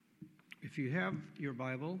If you have your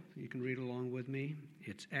Bible, you can read along with me.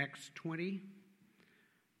 It's Acts 20,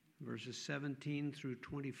 verses 17 through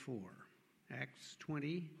 24. Acts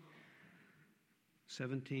 20,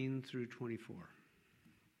 17 through 24.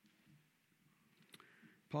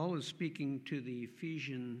 Paul is speaking to the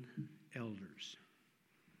Ephesian elders.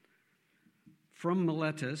 From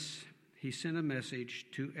Miletus, he sent a message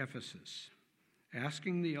to Ephesus,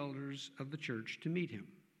 asking the elders of the church to meet him.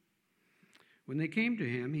 When they came to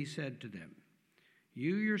him, he said to them,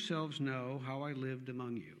 "You yourselves know how I lived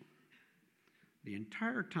among you the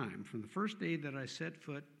entire time from the first day that I set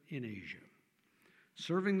foot in Asia,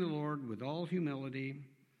 serving the Lord with all humility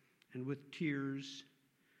and with tears,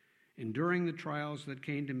 enduring the trials that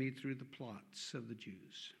came to me through the plots of the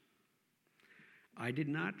Jews. I did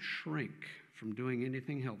not shrink from doing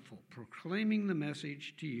anything helpful, proclaiming the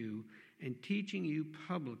message to you and teaching you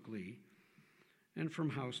publicly and from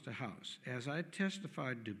house to house, as I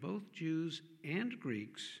testified to both Jews and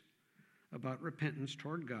Greeks about repentance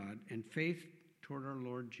toward God and faith toward our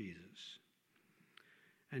Lord Jesus.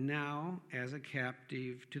 And now, as a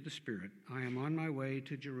captive to the Spirit, I am on my way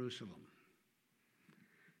to Jerusalem,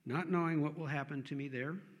 not knowing what will happen to me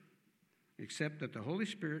there, except that the Holy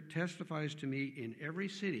Spirit testifies to me in every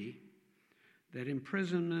city that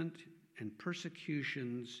imprisonment and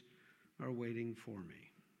persecutions are waiting for me.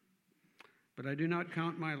 But I do not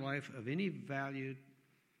count my life of any value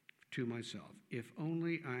to myself, if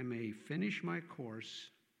only I may finish my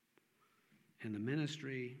course and the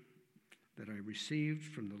ministry that I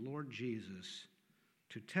received from the Lord Jesus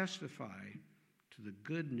to testify to the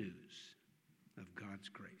good news of God's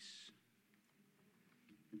grace."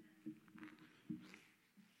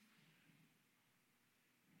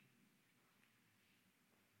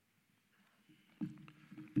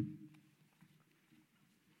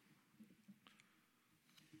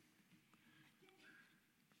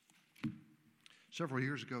 Several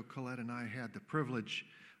years ago, Colette and I had the privilege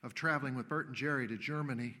of traveling with Bert and Jerry to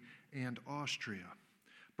Germany and Austria.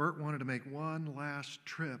 Bert wanted to make one last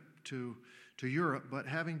trip to Europe, but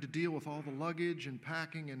having to deal with all the luggage and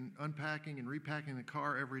packing and unpacking and repacking the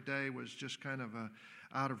car every day was just kind of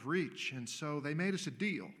out of reach. And so they made us a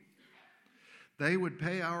deal. They would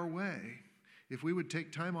pay our way if we would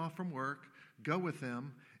take time off from work, go with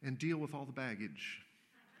them, and deal with all the baggage.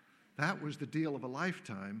 That was the deal of a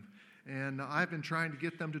lifetime. And I've been trying to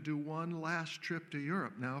get them to do one last trip to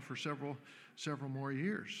Europe now for several more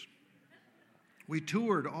years. We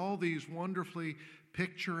toured all these wonderfully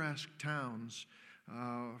picturesque towns,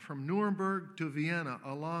 from Nuremberg to Vienna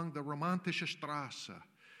along the Romantische Straße,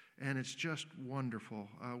 and it's just wonderful.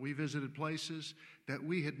 We visited places that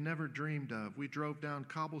we had never dreamed of. We drove down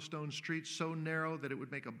cobblestone streets so narrow that it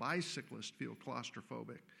would make a bicyclist feel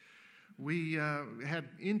claustrophobic. We had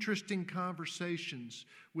interesting conversations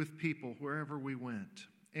with people wherever we went.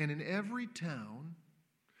 And in every town,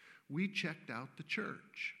 we checked out the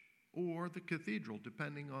church or the cathedral,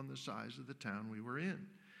 depending on the size of the town we were in.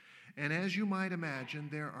 And as you might imagine,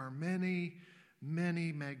 there are many,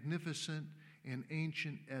 many magnificent and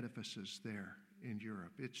ancient edifices there in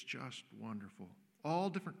Europe. It's just wonderful. All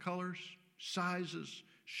different colors, sizes,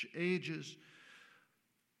 ages.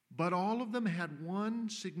 But all of them had one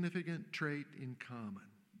significant trait in common: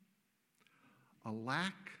 a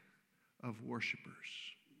lack of worshipers.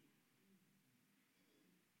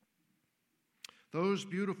 Those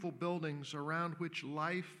beautiful buildings around which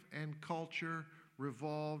life and culture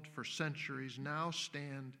revolved for centuries now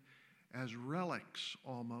stand as relics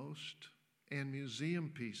almost and museum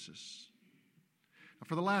pieces.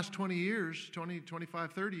 For the last 20 years,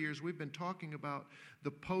 25, 30 years, we've been talking about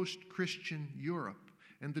the post-Christian Europe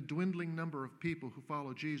and the dwindling number of people who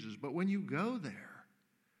follow Jesus. But when you go there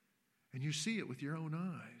and you see it with your own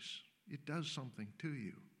eyes, it does something to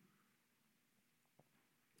you.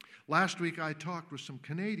 Last week I talked with some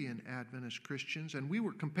Canadian Adventist Christians, and we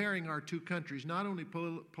were comparing our two countries, not only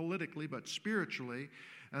politically but spiritually,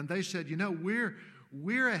 and they said,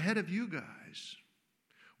 we're ahead of you guys.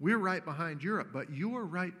 We're right behind Europe, but you're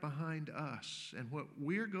right behind us. And what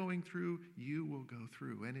we're going through, you will go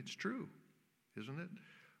through. And it's true, isn't it?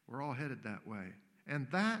 We're all headed that way. And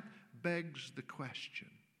that begs the question: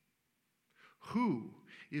 who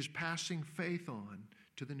is passing faith on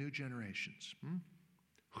to the new generations?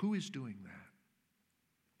 Who is doing that?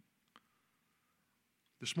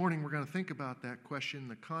 This morning we're going to think about that question in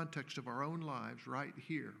the context of our own lives right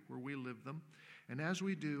here where we live them. And as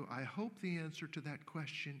we do, I hope the answer to that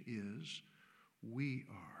question is we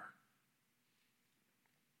are.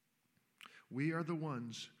 We are the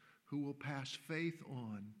ones who will pass faith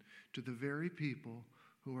on to the very people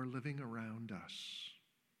who are living around us,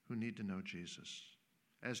 who need to know Jesus.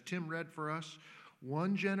 As Tim read for us,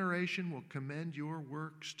 one generation will commend your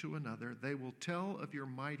works to another. They will tell of your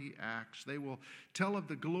mighty acts. They will tell of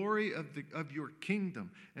the glory of your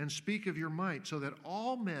kingdom and speak of your might, so that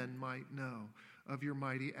all men might know of your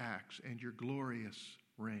mighty acts and your glorious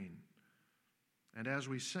reign. And as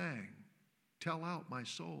we sang, tell out, my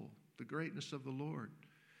soul, the greatness of the Lord,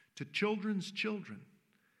 to children's children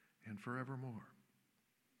and forevermore.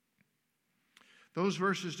 Those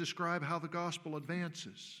verses describe how the gospel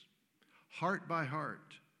advances, heart by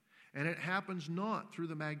heart, and it happens not through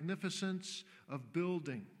the magnificence of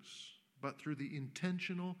buildings, but through the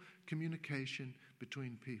intentional communication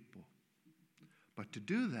between people. But to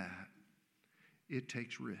do that, it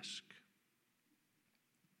takes risk.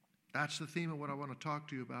 That's the theme of what I want to talk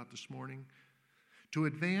to you about this morning. To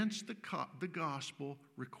advance the gospel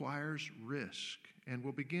requires risk. And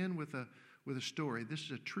we'll begin with a story. This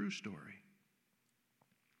is a true story.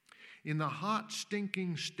 In the hot,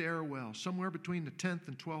 stinking stairwell, somewhere between the 10th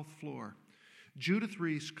and 12th floor, Judith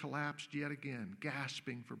Reese collapsed yet again,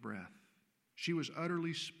 gasping for breath. She was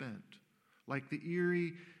utterly spent, like the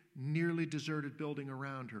eerie, nearly deserted building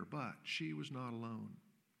around her, but she was not alone.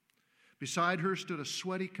 Beside her stood a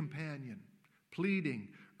sweaty companion, pleading,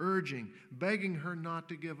 urging, begging her not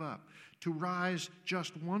to give up, to rise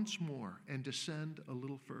just once more and descend a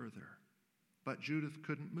little further. But Judith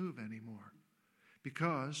couldn't move anymore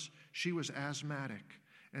because she was asthmatic,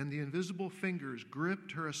 and the invisible fingers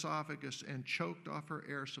gripped her esophagus and choked off her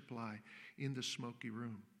air supply in the smoky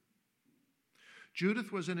room.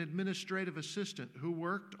 Judith was an administrative assistant who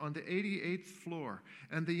worked on the 88th floor,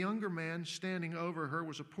 and the younger man standing over her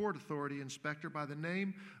was a Port Authority inspector by the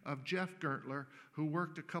name of Jeff Gertler, who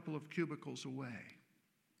worked a couple of cubicles away.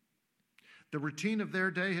 The routine of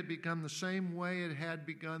their day had begun the same way it had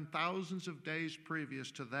begun thousands of days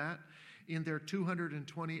previous to that in their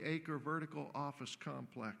 220-acre vertical office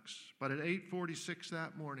complex. But at 8:46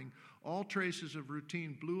 that morning, all traces of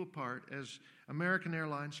routine blew apart as American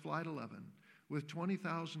Airlines Flight 11, with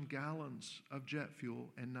 20,000 gallons of jet fuel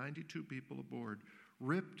and 92 people aboard,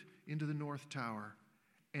 ripped into the North Tower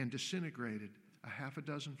and disintegrated a half a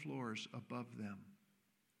dozen floors above them.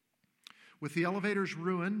 With the elevators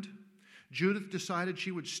ruined, Judith decided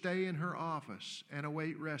she would stay in her office and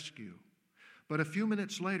await rescue. But a few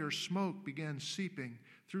minutes later, smoke began seeping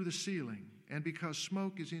through the ceiling, and because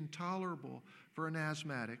smoke is intolerable for an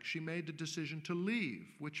asthmatic, she made the decision to leave,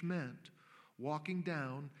 which meant walking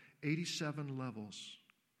down 87 levels.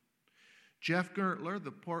 Jeff Gertler,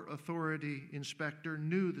 the Port Authority inspector,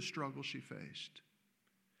 knew the struggle she faced.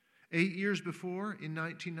 8 years before, in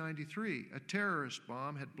 1993, a terrorist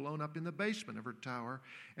bomb had blown up in the basement of her tower,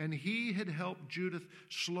 and he had helped Judith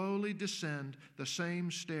slowly descend the same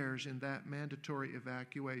stairs in that mandatory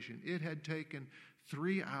evacuation. It had taken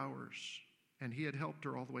 3 hours, and he had helped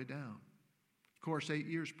her all the way down. Of course, 8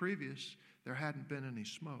 years previous, there hadn't been any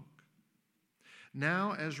smoke.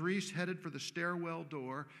 Now, as Reese headed for the stairwell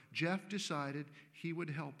door, Jeff decided he would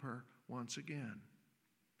help her once again.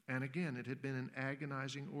 And again, it had been an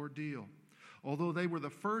agonizing ordeal. Although they were the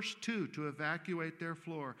first two to evacuate their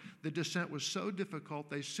floor, the descent was so difficult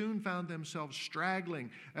they soon found themselves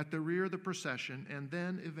straggling at the rear of the procession, and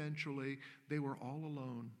then eventually they were all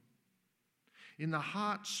alone. In the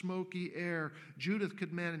hot, smoky air, Judith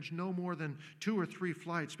could manage no more than 2 or 3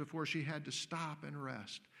 flights before she had to stop and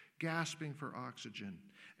rest, gasping for oxygen.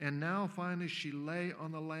 And now finally she lay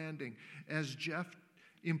on the landing as Jeff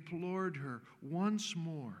implored her once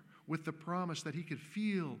more with the promise that he could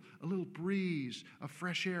feel a little breeze of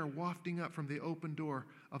fresh air wafting up from the open door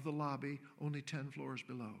of the lobby only 10 floors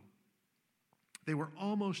below. They were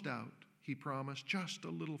almost out, he promised, just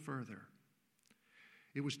a little further.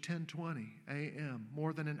 It was 10:20 a.m.,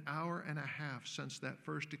 more than an hour and a half since that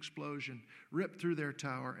first explosion ripped through their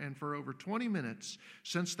tower, and for over 20 minutes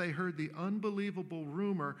since they heard the unbelievable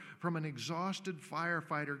rumor from an exhausted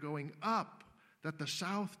firefighter going up that the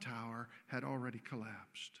South Tower had already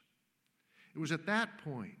collapsed. It was at that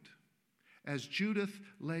point, as Judith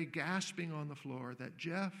lay gasping on the floor, that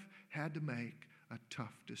Jeff had to make a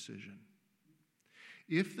tough decision.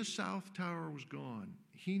 If the South Tower was gone,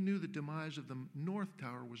 he knew the demise of the North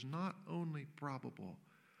Tower was not only probable,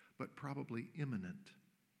 but probably imminent.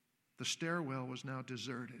 The stairwell was now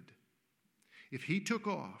deserted. If he took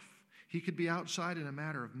off, he could be outside in a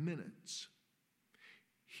matter of minutes.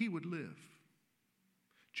 He would live.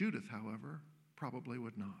 Judith, however, probably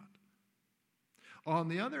would not. On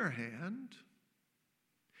the other hand,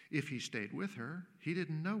 if he stayed with her, he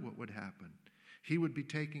didn't know what would happen. He would be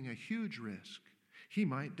taking a huge risk. He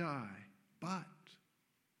might die, but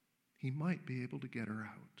he might be able to get her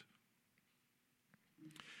out.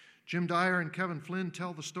 Jim Dyer and Kevin Flynn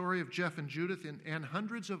tell the story of Jeff and Judith and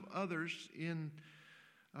hundreds of others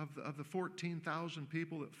of the 14,000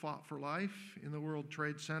 people that fought for life in the World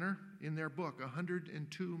Trade Center in their book,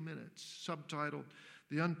 102 Minutes, subtitled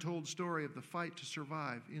The Untold Story of the Fight to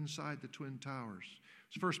Survive Inside the Twin Towers.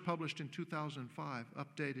 It was first published in 2005,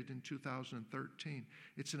 updated in 2013.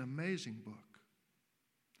 It's an amazing book.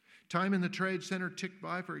 Time in the Trade Center ticked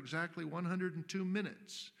by for exactly 102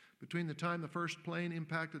 minutes between the time the first plane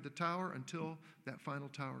impacted the tower until that final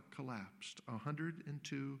tower collapsed.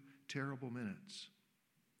 102 terrible minutes.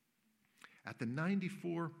 At the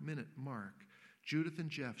 94-minute mark, Judith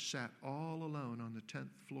and Jeff sat all alone on the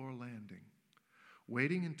 10th floor landing,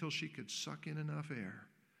 waiting until she could suck in enough air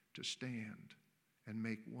to stand and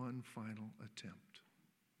make one final attempt.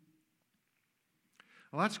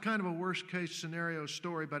 Well, that's kind of a worst-case scenario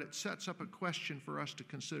story, but it sets up a question for us to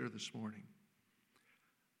consider this morning.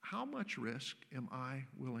 How much risk am I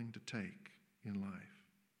willing to take in life?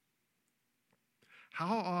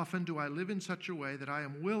 How often do I live in such a way that I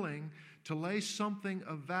am willing to lay something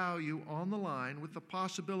of value on the line with the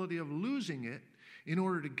possibility of losing it in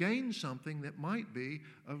order to gain something that might be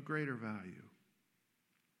of greater value?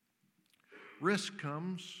 Risk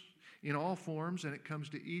comes in all forms, and it comes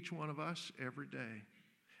to each one of us every day.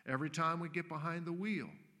 Every time we get behind the wheel,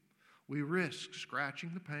 we risk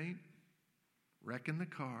scratching the paint, wrecking the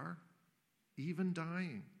car, even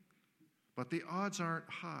dying. But the odds aren't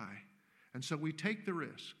high. And so we take the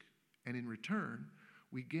risk, and in return,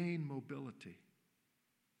 we gain mobility.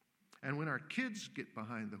 And when our kids get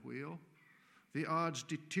behind the wheel, the odds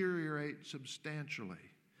deteriorate substantially.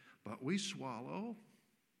 But we swallow,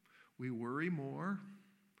 we worry more,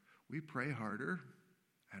 we pray harder,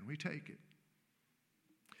 and we take it.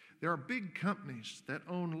 There are big companies that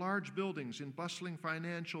own large buildings in bustling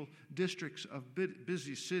financial districts of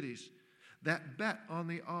busy cities that bet on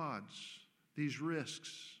the odds, these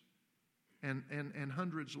risks, and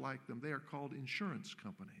hundreds like them. They are called insurance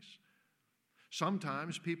companies.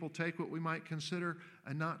 Sometimes people take what we might consider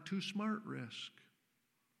a not too smart risk.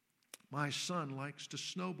 My son likes to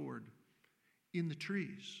snowboard in the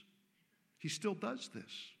trees. He still does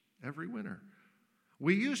this every winter.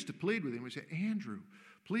 We used to plead with him. We say, Andrew,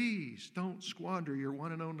 please don't squander your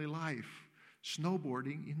one and only life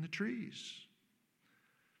snowboarding in the trees.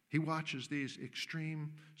 He watches these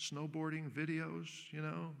extreme snowboarding videos,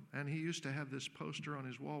 and he used to have this poster on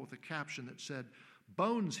his wall with a caption that said,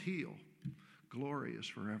 "Bones heal, glory is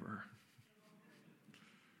forever."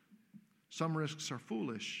 Some risks are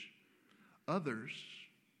foolish. Others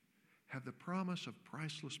have the promise of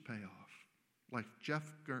priceless payoff, like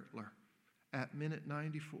Jeff Gertler at minute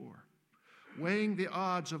 94, weighing the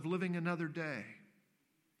odds of living another day,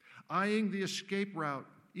 eyeing the escape route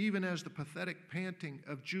even as the pathetic panting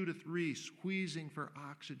of Judith Reese, wheezing for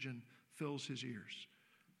oxygen, fills his ears.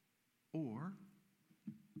 Or,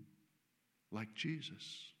 like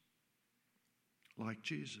Jesus,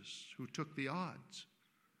 who took the odds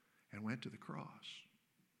and went to the cross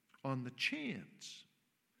on the chance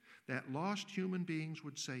that lost human beings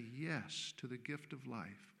would say yes to the gift of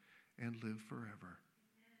life and live forever.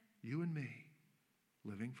 You and me,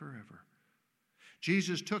 living forever.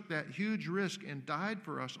 Jesus took that huge risk and died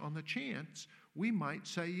for us on the chance we might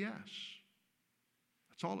say yes.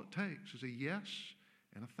 That's all it takes, is a yes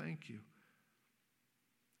and a thank you.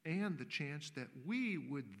 And the chance that we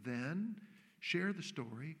would then share the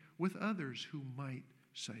story with others who might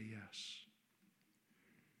say yes.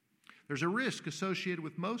 There's a risk associated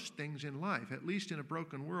with most things in life, at least in a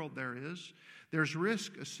broken world there is. There's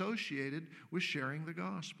risk associated with sharing the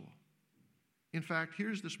gospel. In fact,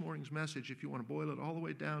 here's this morning's message, if you want to boil it all the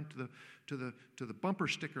way down to the bumper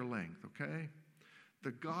sticker length, okay?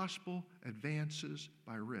 The gospel advances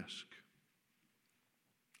by risk.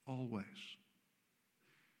 Always.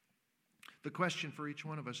 The question for each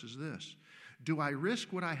one of us is this: do I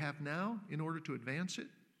risk what I have now in order to advance it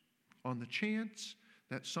on the chance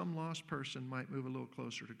that some lost person might move a little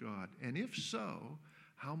closer to God? And if so,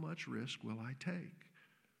 how much risk will I take?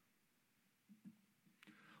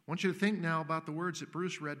 I want you to think now about the words that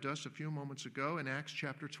Bruce read to us a few moments ago in Acts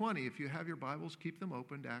chapter 20. If you have your Bibles, keep them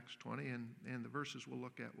open to Acts 20, and the verses we'll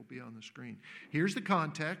look at will be on the screen. Here's the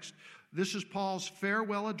context. This is Paul's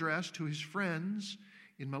farewell address to his friends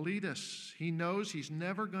in Miletus. He knows he's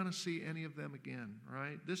never going to see any of them again,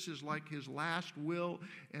 right? This is like his last will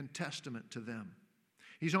and testament to them.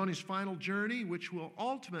 He's on his final journey, which will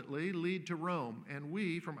ultimately lead to Rome, and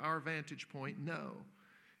we, from our vantage point, know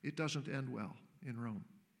it doesn't end well in Rome.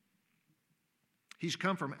 He's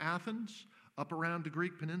come from Athens, up around the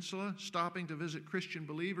Greek peninsula, stopping to visit Christian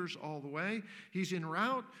believers all the way. He's en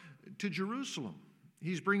route to Jerusalem,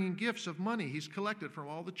 He's bringing gifts of money he's collected from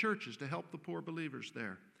all the churches to help the poor believers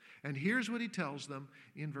there. And here's what he tells them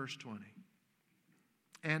in verse 20.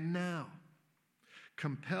 And now,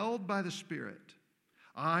 compelled by the Spirit,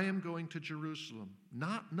 I am going to Jerusalem,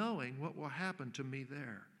 not knowing what will happen to me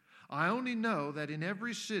there. I only know that in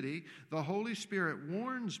every city the Holy Spirit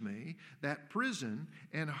warns me that prison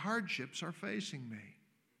and hardships are facing me.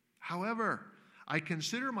 However, I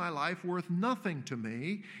consider my life worth nothing to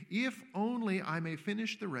me if only I may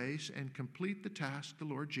finish the race and complete the task the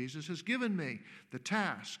Lord Jesus has given me, the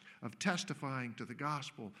task of testifying to the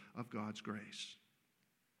gospel of God's grace.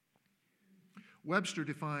 Webster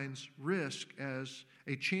defines risk as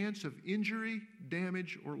a chance of injury,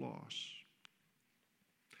 damage, or loss.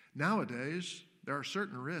 Nowadays, there are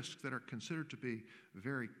certain risks that are considered to be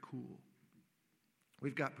very cool.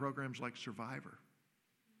 We've got programs like Survivor.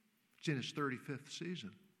 It's in its 35th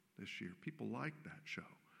season this year. People like that show.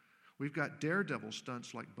 We've got daredevil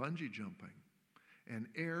stunts like bungee jumping and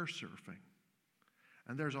air surfing.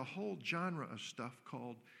 And there's a whole genre of stuff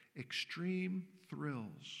called extreme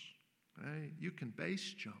thrills. Right? You can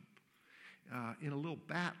base jump in a little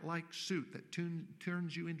bat-like suit that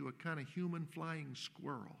turns you into a kind of human flying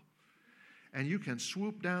squirrel. And you can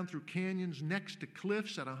swoop down through canyons next to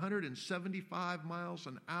cliffs at 175 miles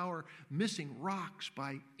an hour, missing rocks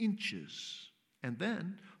by inches. And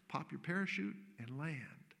then pop your parachute and land.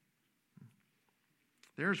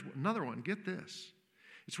 There's another one. Get this.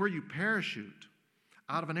 It's where you parachute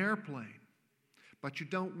out of an airplane, but you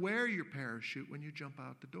don't wear your parachute when you jump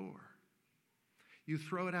out the door. You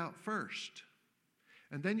throw it out first,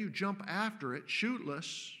 and then you jump after it,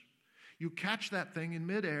 chuteless. You catch that thing in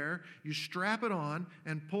midair, you strap it on,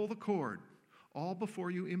 and pull the cord, all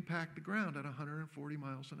before you impact the ground at 140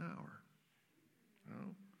 miles an hour. You know?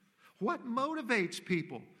 What motivates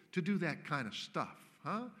people to do that kind of stuff?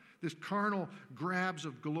 Huh? This carnal grabs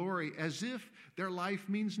of glory as if their life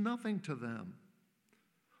means nothing to them.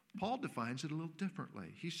 Paul defines it a little differently.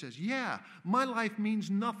 He says, yeah, my life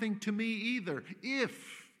means nothing to me either if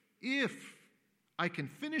I can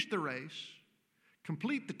finish the race,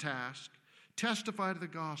 complete the task, testify to the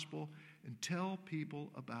gospel, and tell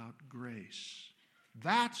people about grace.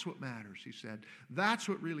 That's what matters, he said. That's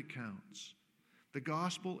what really counts. The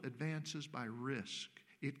gospel advances by risk.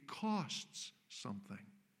 It costs something.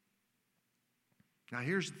 Now,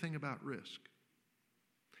 here's the thing about risk.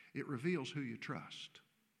 It reveals who you trust.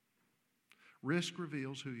 Risk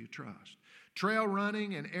reveals who you trust. Trail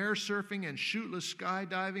running and air surfing and chuteless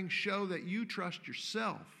skydiving show that you trust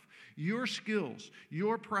yourself, your skills,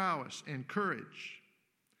 your prowess, and courage.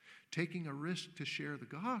 Taking a risk to share the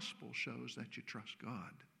gospel shows that you trust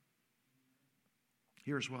God.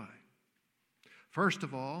 Here's why. First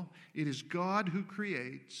of all, it is God who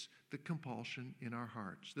creates the compulsion in our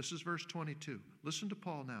hearts. This is verse 22. Listen to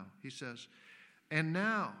Paul now. He says, and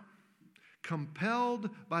now, compelled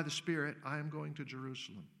by the Spirit, I am going to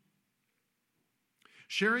Jerusalem.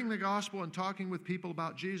 Sharing the gospel and talking with people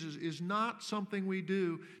about Jesus is not something we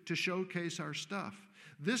do to showcase our stuff.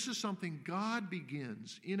 This is something God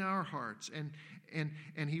begins in our hearts,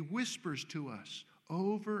 and He whispers to us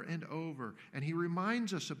over and over, and He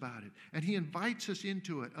reminds us about it, and He invites us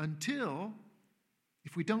into it until,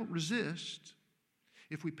 if we don't resist,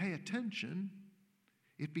 if we pay attention,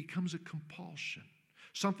 it becomes a compulsion.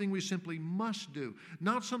 Something we simply must do.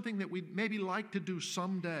 Not something that we'd maybe like to do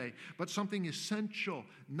someday, but something essential,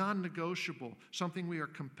 non-negotiable, something we are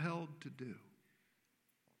compelled to do.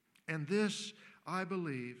 And this, I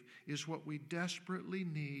believe, is what we desperately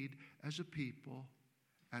need as a people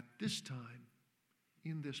at this time,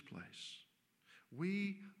 in this place.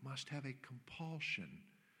 We must have a compulsion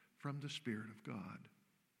from the Spirit of God.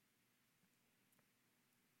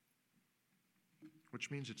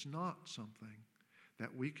 Which means it's not something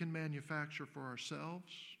that we can manufacture for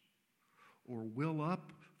ourselves or will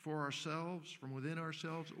up for ourselves from within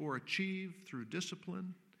ourselves or achieve through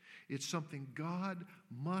discipline. It's something God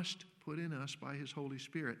must put in us by His Holy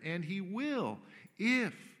Spirit. And He will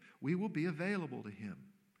if we will be available to Him.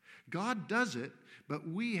 God does it, but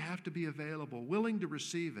we have to be available, willing to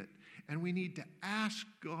receive it. And we need to ask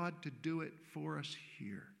God to do it for us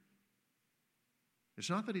here. It's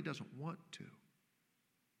not that He doesn't want to.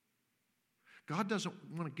 God doesn't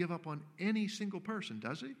want to give up on any single person,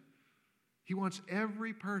 does He? He wants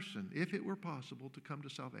every person, if it were possible, to come to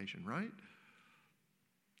salvation, right?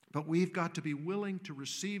 But we've got to be willing to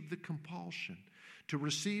receive the compulsion, to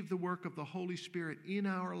receive the work of the Holy Spirit in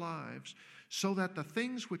our lives, so that the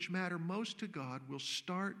things which matter most to God will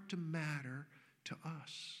start to matter to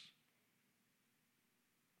us.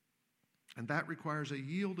 And that requires a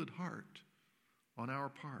yielded heart on our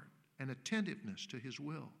part and attentiveness to His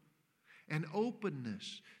will, and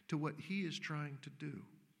openness to what He is trying to do.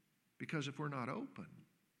 Because if we're not open,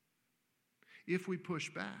 if we push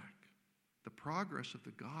back, the progress of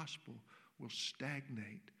the gospel will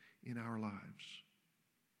stagnate in our lives.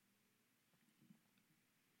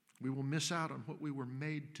 We will miss out on what we were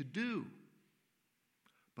made to do,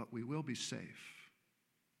 but we will be safe.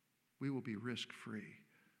 We will be risk-free.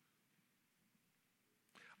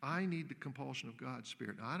 I need the compulsion of God's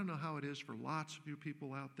Spirit. Now, I don't know how it is for lots of you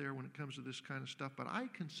people out there when it comes to this kind of stuff, but I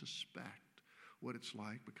can suspect what it's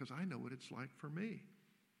like because I know what it's like for me.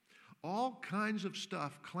 All kinds of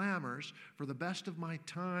stuff clamors for the best of my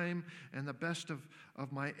time and the best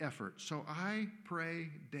of my effort. So I pray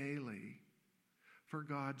daily for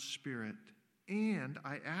God's Spirit, and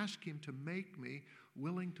I ask Him to make me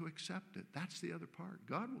willing to accept it. That's the other part.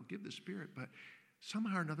 God will give the Spirit, but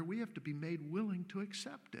somehow or another we have to be made willing to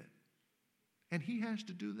accept it. And He has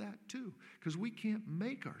to do that too, because we can't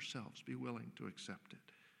make ourselves be willing to accept it.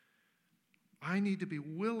 I need to be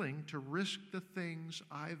willing to risk the things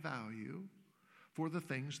I value for the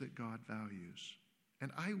things that God values.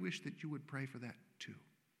 And I wish that you would pray for that too,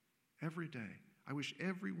 every day. I wish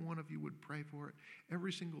every one of you would pray for it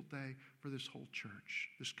every single day for this whole church,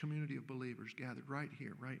 this community of believers gathered right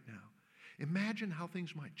here, right now. Imagine how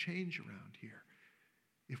things might change around here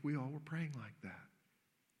if we all were praying like that.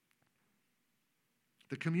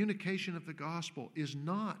 The communication of the gospel is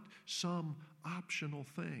not some optional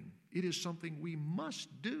thing. It is something we must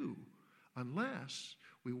do unless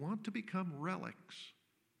we want to become relics,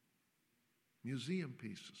 museum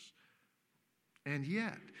pieces. And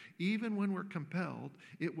yet, even when we're compelled,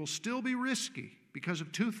 it will still be risky because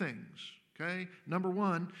of two things, okay? Number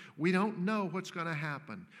one, we don't know what's going to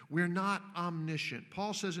happen. We're not omniscient.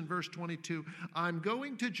 Paul says in verse 22, I'm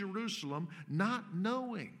going to Jerusalem not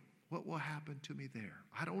knowing what will happen to me there.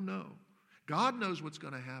 I don't know. God knows what's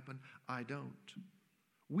going to happen. I don't.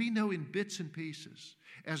 We know in bits and pieces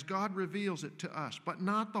as God reveals it to us, but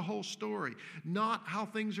not the whole story, not how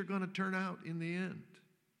things are going to turn out in the end.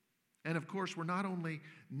 And of course, we're not only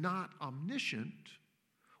not omniscient,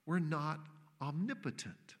 we're not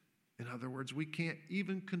omnipotent. In other words, we can't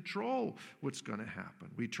even control what's going to happen.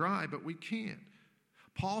 We try, but we can't.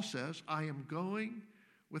 Paul says, I am going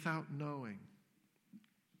without knowing.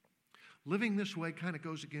 Living this way kind of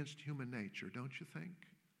goes against human nature, don't you think?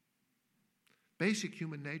 Basic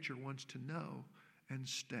human nature wants to know and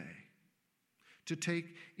stay, to take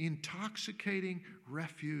intoxicating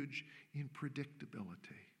refuge in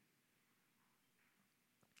predictability,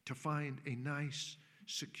 to find a nice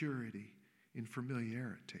security in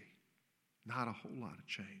familiarity, not a whole lot of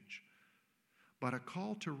change. But a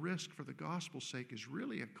call to risk for the gospel's sake is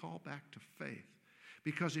really a call back to faith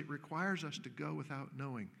because it requires us to go without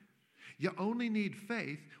knowing. You only need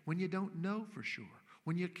faith when you don't know for sure,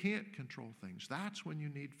 when you can't control things. That's when you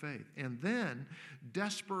need faith. And then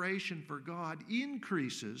desperation for God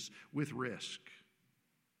increases with risk,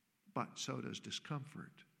 but so does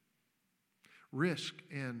discomfort. Risk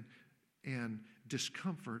and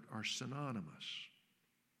discomfort are synonymous.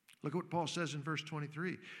 Look at what Paul says in verse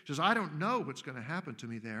 23. He says, I don't know what's going to happen to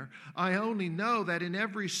me there. I only know that in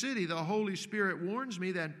every city the Holy Spirit warns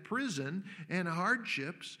me that prison and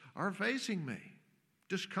hardships are facing me.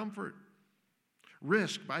 Discomfort.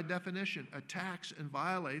 Risk, by definition, attacks and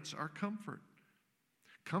violates our comfort.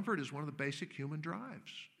 Comfort is one of the basic human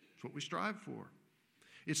drives. It's what we strive for.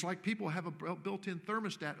 It's like people have a built-in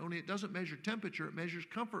thermostat, only it doesn't measure temperature, it measures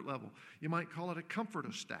comfort level. You might call it a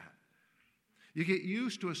comfortostat. You get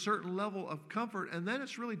used to a certain level of comfort, and then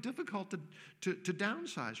it's really difficult to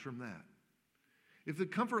downsize from that. If the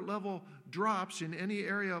comfort level drops in any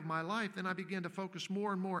area of my life, then I begin to focus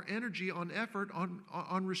more and more energy on effort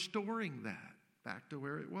on restoring that back to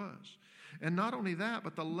where it was. And not only that,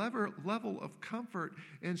 but the level of comfort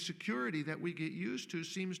and security that we get used to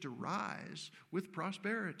seems to rise with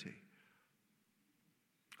prosperity.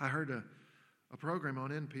 I heard a program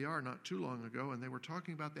on NPR not too long ago, and they were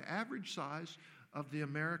talking about the average size of the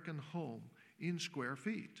American home in square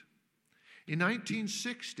feet. In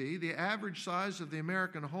 1960, the average size of the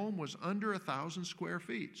American home was under 1,000 square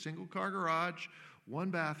feet. Single car garage, one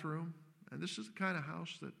bathroom, and this is the kind of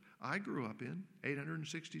house that I grew up in,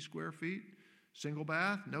 860 square feet, single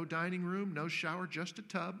bath, no dining room, no shower, just a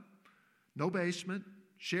tub, no basement,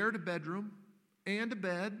 shared a bedroom and a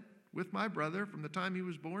bed with my brother from the time he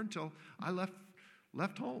was born till I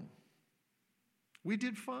left home. We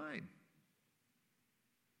did fine.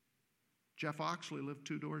 Jeff Oxley lived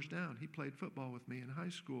 2 doors down. He played football with me in high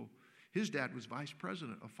school. His dad was vice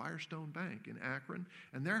president of Firestone Bank in Akron,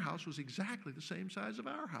 and their house was exactly the same size of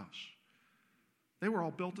our house. They were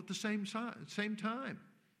all built at the same time,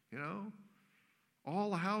 you know.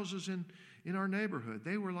 All the houses in our neighborhood,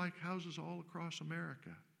 they were like houses all across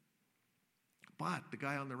America. But the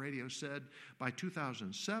guy on the radio said by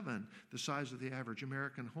 2007, the size of the average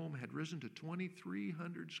American home had risen to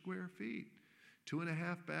 2,300 square feet.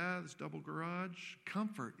 2.5 baths, double garage.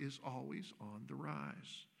 Comfort is always on the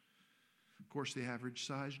rise. Of course, the average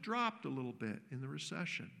size dropped a little bit in the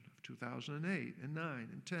recession of 2008 and 9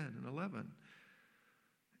 and 10 and 11.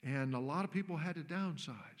 And a lot of people had to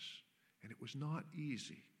downsize, and it was not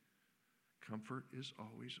easy. Comfort is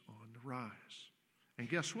always on the rise. And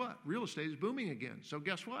guess what? Real estate is booming again. So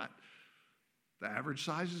guess what? The average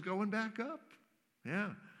size is going back up. Yeah.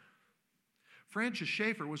 Francis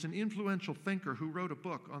Schaeffer was an influential thinker who wrote a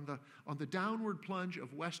book on the downward plunge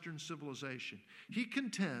of Western civilization. He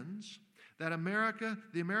contends that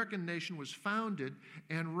the American nation, was founded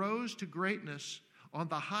and rose to greatness on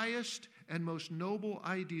the highest and most noble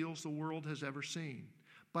ideals the world has ever seen,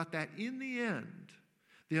 but that in the end,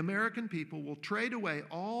 the American people will trade away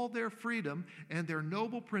all their freedom and their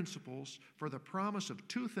noble principles for the promise of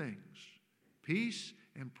two things: peace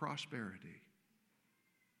and prosperity,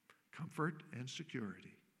 comfort and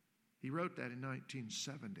security. He wrote that in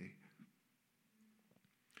 1970.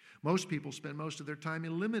 Most people spend most of their time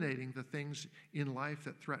eliminating the things in life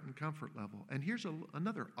that threaten comfort level. And here's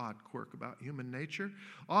another odd quirk about human nature.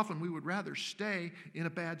 Often we would rather stay in a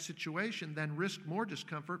bad situation than risk more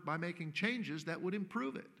discomfort by making changes that would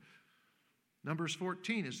improve it. Numbers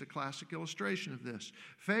 14 is the classic illustration of this.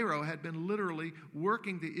 Pharaoh had been literally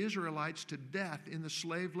working the Israelites to death in the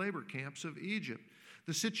slave labor camps of Egypt.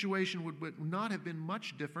 The situation would not have been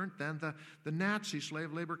much different than the Nazi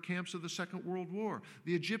slave labor camps of the Second World War.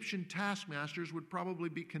 The Egyptian taskmasters would probably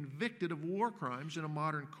be convicted of war crimes in a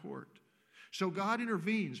modern court. So God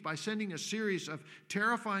intervenes by sending a series of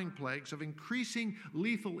terrifying plagues of increasing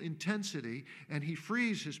lethal intensity, and he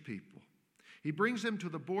frees his people. He brings them to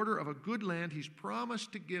the border of a good land he's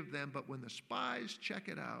promised to give them, but when the spies check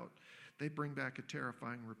it out, they bring back a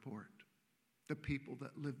terrifying report. The people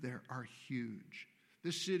that live there are huge.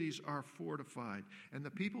 The cities are fortified. And the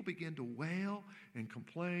people begin to wail and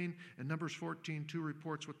complain. And Numbers 14:2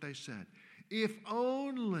 reports what they said. If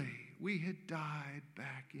only we had died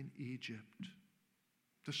back in Egypt,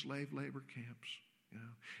 the slave labor camps. You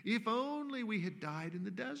know, if only we had died in the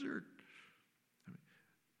desert.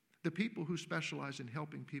 The people who specialize in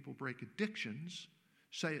helping people break addictions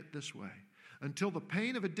say it this way: until the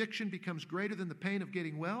pain of addiction becomes greater than the pain of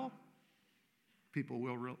getting well, people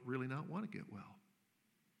will really not want to get well.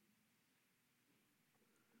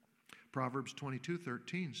 Proverbs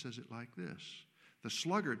 22:13 says it like this. The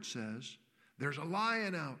sluggard says, "There's a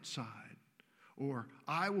lion outside," or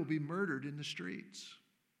 "I will be murdered in the streets."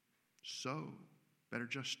 So, better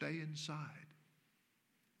just stay inside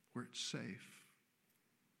where it's safe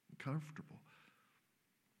and comfortable.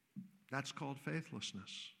 That's called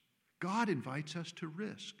faithlessness. God invites us to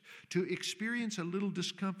risk, to experience a little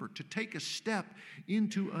discomfort, to take a step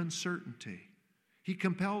into uncertainty. He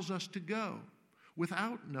compels us to go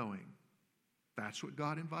without knowing. That's what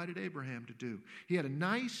God invited Abraham to do. He had a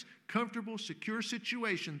nice, comfortable, secure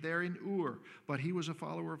situation there in Ur, but he was a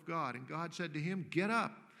follower of God. And God said to him, "Get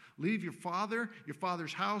up, leave your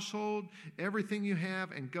father's household, everything you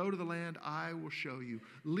have, and go to the land I will show you.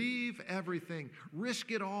 Leave everything.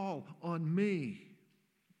 Risk it all on me.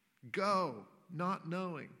 Go, not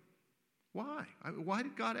knowing." Why? Why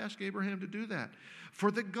did God ask Abraham to do that?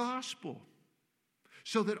 For the gospel,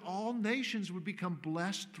 so that all nations would become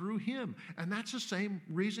blessed through him. And that's the same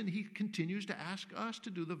reason he continues to ask us to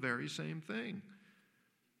do the very same thing.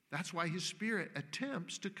 That's why his Spirit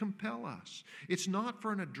attempts to compel us. It's not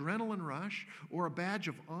for an adrenaline rush or a badge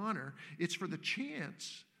of honor. It's for the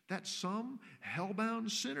chance that some hellbound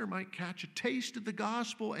sinner might catch a taste of the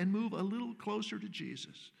gospel and move a little closer to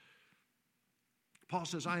Jesus. Paul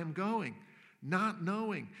says, "I am going, not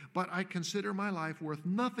knowing, but I consider my life worth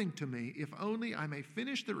nothing to me, if only I may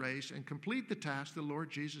finish the race and complete the task the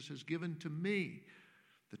Lord Jesus has given to me,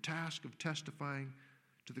 the task of testifying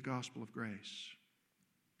to the gospel of grace."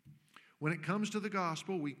 When it comes to the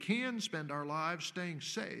gospel, we can spend our lives staying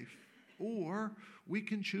safe, or we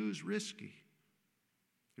can choose risky.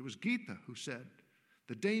 It was Gita who said,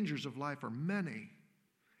 "The dangers of life are many,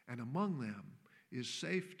 and among them is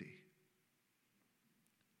safety."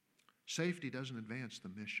 Safety doesn't advance the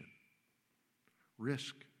mission.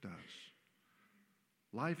 Risk does.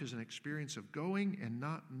 Life is an experience of going and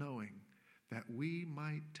not knowing, that we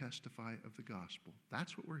might testify of the gospel.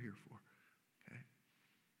 That's what we're here for. Okay?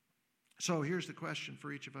 So here's the question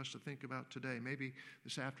for each of us to think about today. Maybe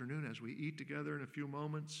this afternoon as we eat together in a few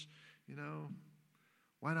moments,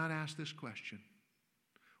 Why not ask this question?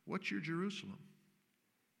 What's your Jerusalem?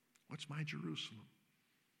 What's my Jerusalem?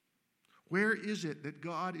 Where is it that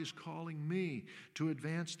God is calling me to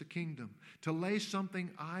advance the kingdom, to lay something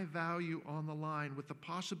I value on the line with the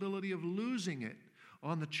possibility of losing it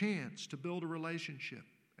on the chance to build a relationship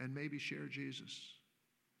and maybe share Jesus?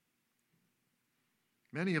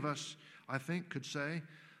 Many of us, I think, could say,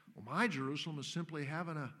 well, my Jerusalem is simply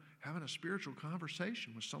having a spiritual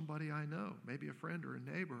conversation with somebody I know, maybe a friend or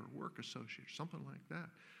a neighbor or work associate, something like that.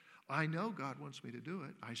 I know God wants me to do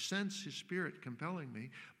it. I sense His Spirit compelling me,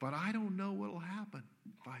 but I don't know what will happen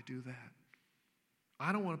if I do that.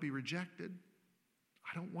 I don't want to be rejected.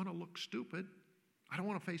 I don't want to look stupid. I don't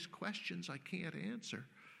want to face questions I can't answer.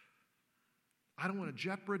 I don't want to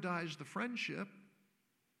jeopardize the friendship,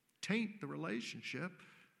 taint the relationship.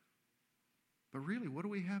 But really, what do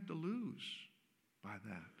we have to lose by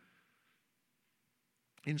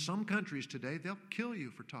that? In some countries today, they'll kill you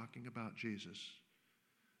for talking about Jesus.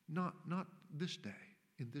 Not this day,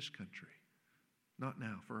 in this country. Not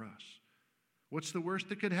now for us. What's the worst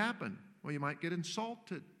that could happen? Well, you might get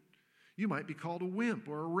insulted. You might be called a wimp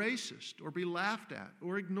or a racist or be laughed at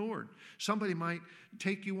or ignored. Somebody might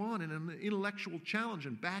take you on in an intellectual challenge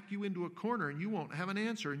and back you into a corner, and you won't have an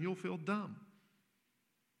answer and you'll feel dumb.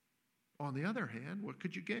 On the other hand, what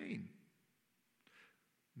could you gain?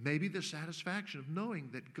 Maybe the satisfaction of knowing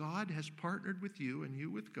that God has partnered with you and you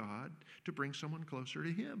with God to bring someone closer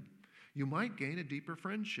to Him. You might gain a deeper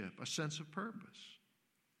friendship, a sense of purpose.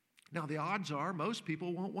 Now, the odds are most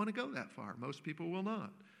people won't want to go that far. Most people will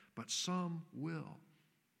not, but some will.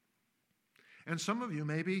 And some of you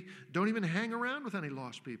maybe don't even hang around with any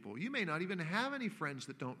lost people. You may not even have any friends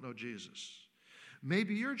that don't know Jesus.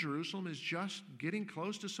 Maybe your Jerusalem is just getting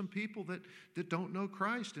close to some people that don't know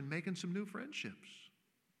Christ and making some new friendships.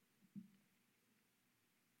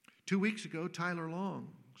 2 weeks ago, Tyler Long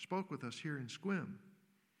spoke with us here in Sequim,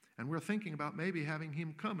 and we're thinking about maybe having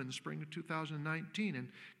him come in the spring of 2019 and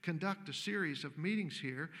conduct a series of meetings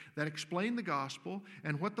here that explain the gospel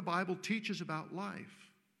and what the Bible teaches about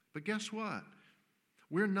life. But guess what?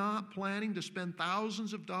 We're not planning to spend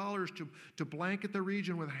thousands of dollars to blanket the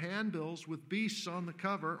region with handbills with beasts on the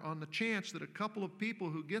cover on the chance that a couple of people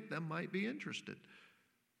who get them might be interested.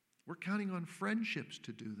 We're counting on friendships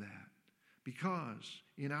to do that. Because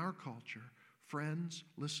in our culture, friends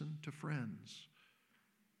listen to friends.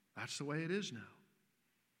 That's the way it is now.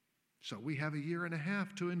 So we have a year and a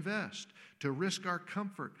half to invest, to risk our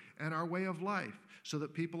comfort and our way of life so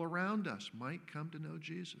that people around us might come to know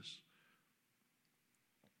Jesus.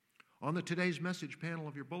 On the Today's Message panel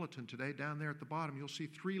of your bulletin today, down there at the bottom, you'll see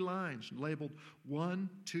 3 lines labeled 1,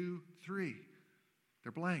 2, 3.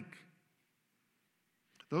 They're blank.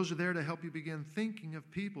 Those are there to help you begin thinking of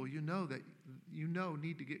people you know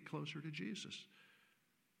need to get closer to Jesus.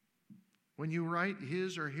 When you write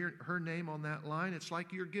his or her name on that line, it's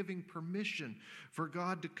like you're giving permission for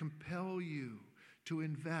God to compel you to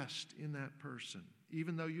invest in that person,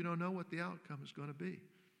 even though you don't know what the outcome is going to be,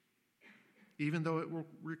 even though it will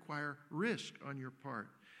require risk on your part.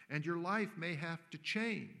 And your life may have to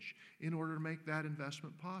change in order to make that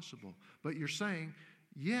investment possible. But you're saying,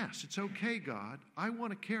 yes, it's okay, God. I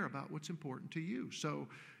want to care about what's important to you. So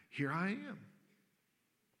here I am.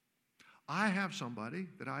 I have somebody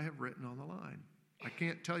that I have written on the line. I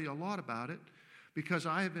can't tell you a lot about it because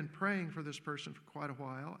I have been praying for this person for quite a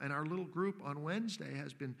while, and our little group on Wednesday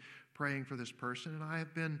has been praying for this person, and I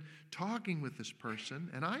have been talking with this person,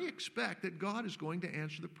 and I expect that God is going to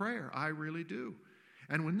answer the prayer. I really do.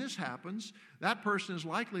 And when this happens, that person is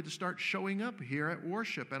likely to start showing up here at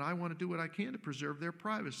worship, and I want to do what I can to preserve their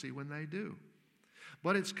privacy when they do.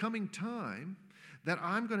 But it's coming time that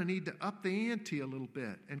I'm going to need to up the ante a little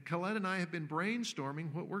bit. And Colette and I have been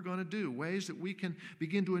brainstorming what we're going to do, ways that we can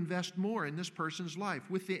begin to invest more in this person's life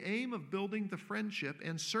with the aim of building the friendship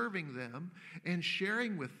and serving them and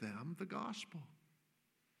sharing with them the gospel.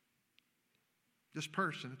 This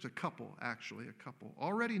person, it's a couple,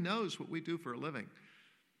 already knows what we do for a living.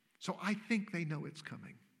 So I think they know it's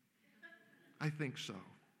coming. I think so.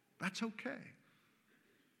 That's okay.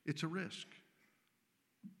 It's a risk.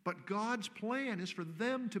 But God's plan is for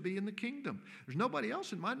them to be in the kingdom. There's nobody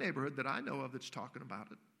else in my neighborhood that I know of that's talking about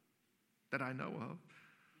it, that I know of.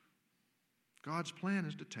 God's plan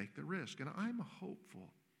is to take the risk. And I'm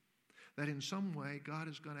hopeful that in some way God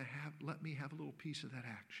is going to let me have a little piece of that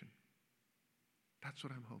action. That's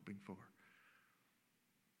what I'm hoping for.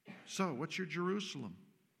 So, what's your Jerusalem?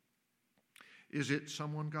 Is it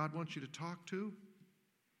someone God wants you to talk to?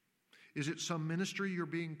 Is it some ministry you're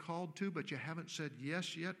being called to, but you haven't said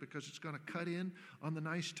yes yet because it's going to cut in on the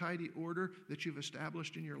nice, tidy order that you've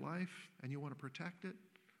established in your life and you want to protect it?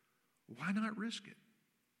 Why not risk it?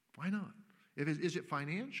 Why not? Is it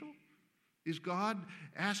financial? Is God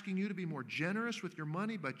asking you to be more generous with your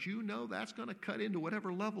money, but you know that's going to cut into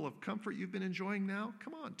whatever level of comfort you've been enjoying now?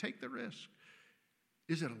 Come on, take the risk.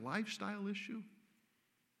 Is it a lifestyle issue?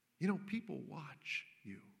 You know, people watch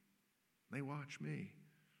you. They watch me.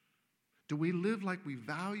 Do we live like we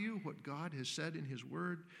value what God has said in His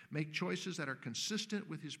Word? Make choices that are consistent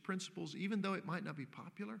with His principles, even though it might not be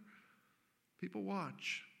popular? People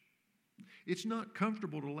watch. It's not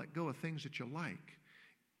comfortable to let go of things that you like,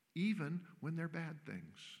 even when they're bad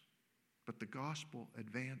things. But the gospel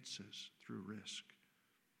advances through risk.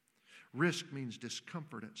 Risk means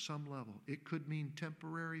discomfort at some level. It could mean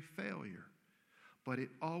temporary failure, but it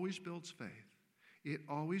always builds faith. It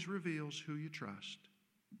always reveals who you trust.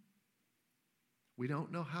 We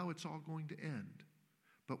don't know how it's all going to end,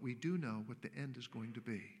 but we do know what the end is going to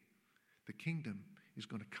be. The kingdom is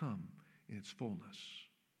going to come in its fullness.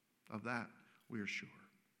 Of that, we are sure.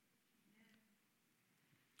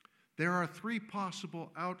 There are 3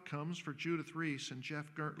 possible outcomes for Judith Reese and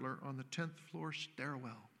Jeff Gertler on the 10th floor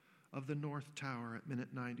stairwell of the North Tower at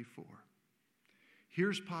minute 94.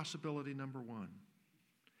 Here's possibility number 1.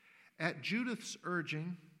 At Judith's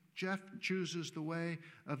urging, Jeff chooses the way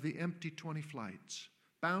of the empty 20 flights,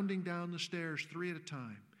 bounding down the stairs 3 at a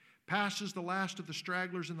time, passes the last of the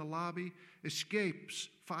stragglers in the lobby, escapes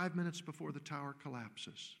 5 minutes before the tower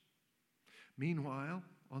collapses. Meanwhile,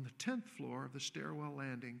 on the 10th floor of the stairwell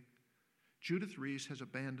landing, Judith Reese has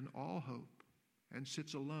abandoned all hope and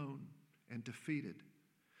sits alone and defeated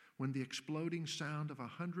when the exploding sound of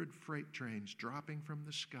 100 freight trains dropping from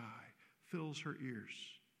the sky fills her ears.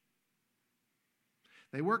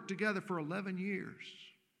 They worked together for 11 years,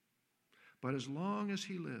 but as long as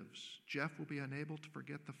he lives, Jeff will be unable to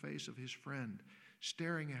forget the face of his friend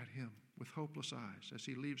staring at him with hopeless eyes as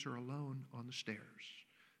he leaves her alone on the stairs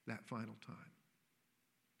that final time.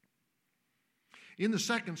 In the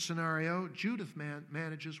second scenario, Judith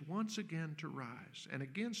manages once again to rise, and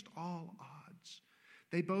against all odds,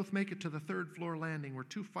 they both make it to the 3rd floor landing where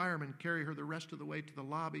 2 firemen carry her the rest of the way to the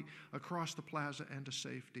lobby, across the plaza, and to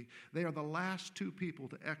safety. They are the last 2 people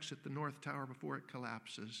to exit the North Tower before it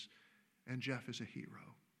collapses, and Jeff is a hero.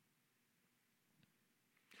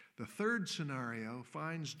 The third scenario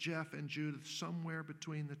finds Jeff and Judith somewhere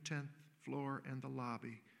between the 10th floor and the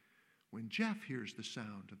lobby when Jeff hears the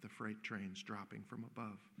sound of the freight trains dropping from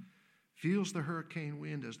above, feels the hurricane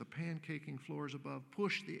wind as the pancaking floors above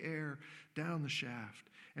push the air down the shaft,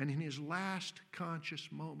 and in his last conscious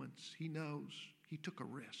moments, he knows he took a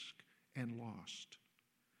risk and lost.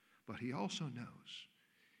 But he also knows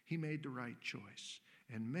he made the right choice,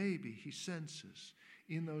 and maybe he senses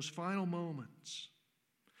in those final moments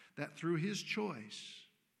that through his choice,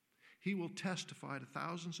 he will testify to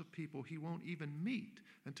thousands of people he won't even meet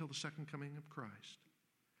until the second coming of Christ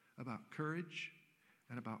about courage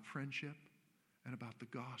and about friendship and about the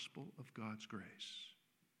gospel of God's grace.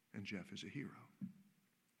 And Jeff is a hero.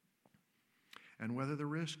 And whether the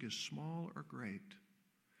risk is small or great,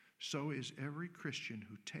 so is every Christian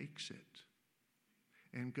who takes it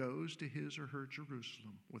and goes to his or her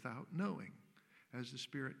Jerusalem without knowing, as the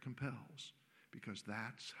Spirit compels, because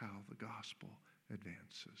that's how the gospel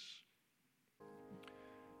advances.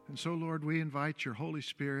 And so, Lord, we invite your Holy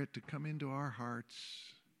Spirit to come into our hearts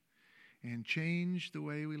and change the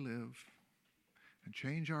way we live and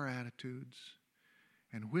change our attitudes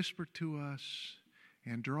and whisper to us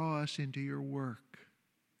and draw us into your work.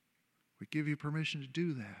 We give you permission to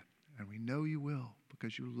do that, and we know you will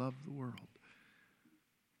because you love the world.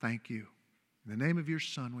 Thank you. In the name of your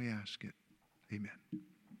Son, we ask it. Amen.